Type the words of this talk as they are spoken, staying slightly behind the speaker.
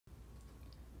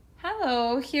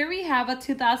Hello, here we have a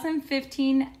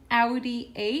 2015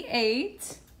 Audi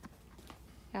A8.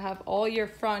 You have all your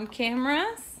front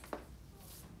cameras.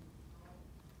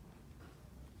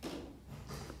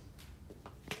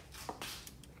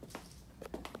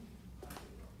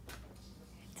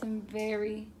 It's in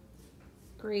very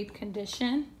great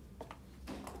condition.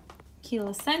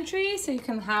 Keyless entry, so you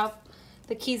can have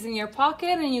the keys in your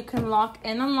pocket and you can lock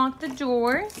and unlock the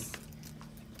doors.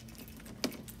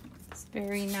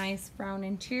 Very nice brown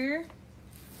interior.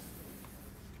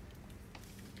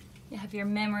 You have your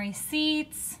memory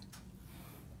seats,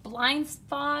 blind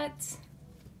spot,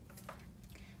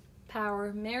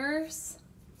 power mirrors,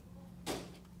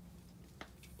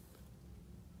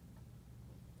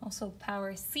 also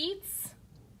power seats,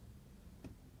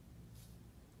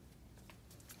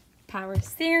 power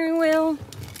steering wheel,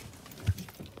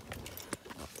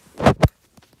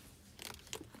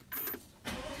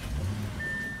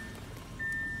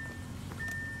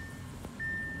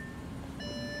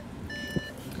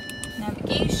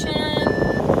 navigation,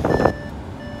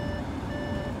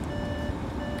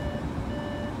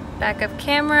 backup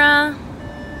camera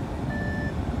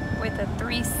with a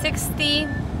 360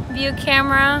 view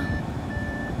camera,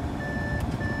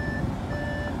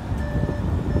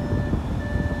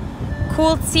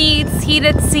 cooled seats,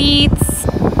 heated seats,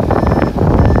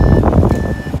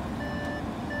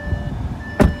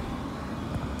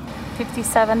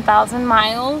 $57,000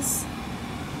 miles.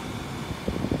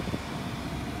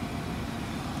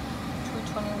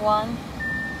 221.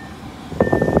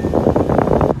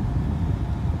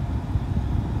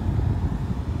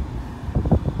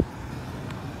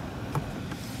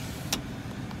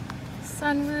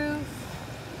 Sunroof,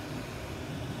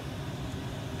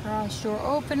 garage door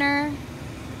opener,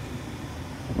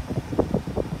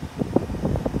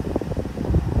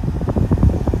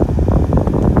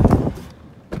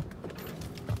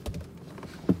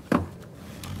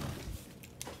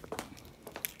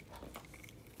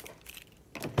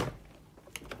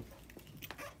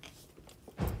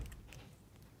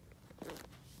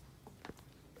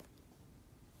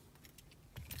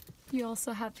 you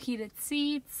also have heated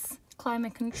seats,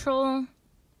 climate control,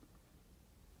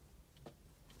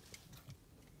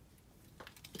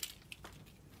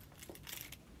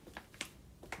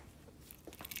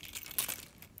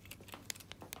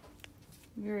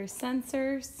 rear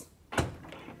sensors,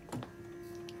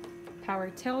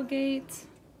 power tailgate,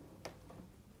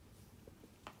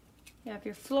 you have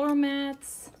your floor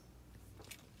mats.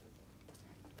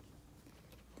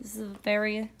 This is a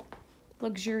very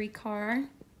luxury car.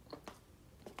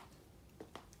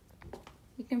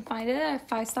 You can find it at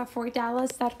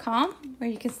 5starfordallas.com, where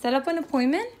you can set up an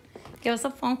appointment. Give us a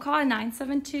phone call at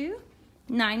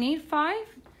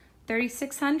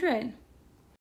 972-985-3600.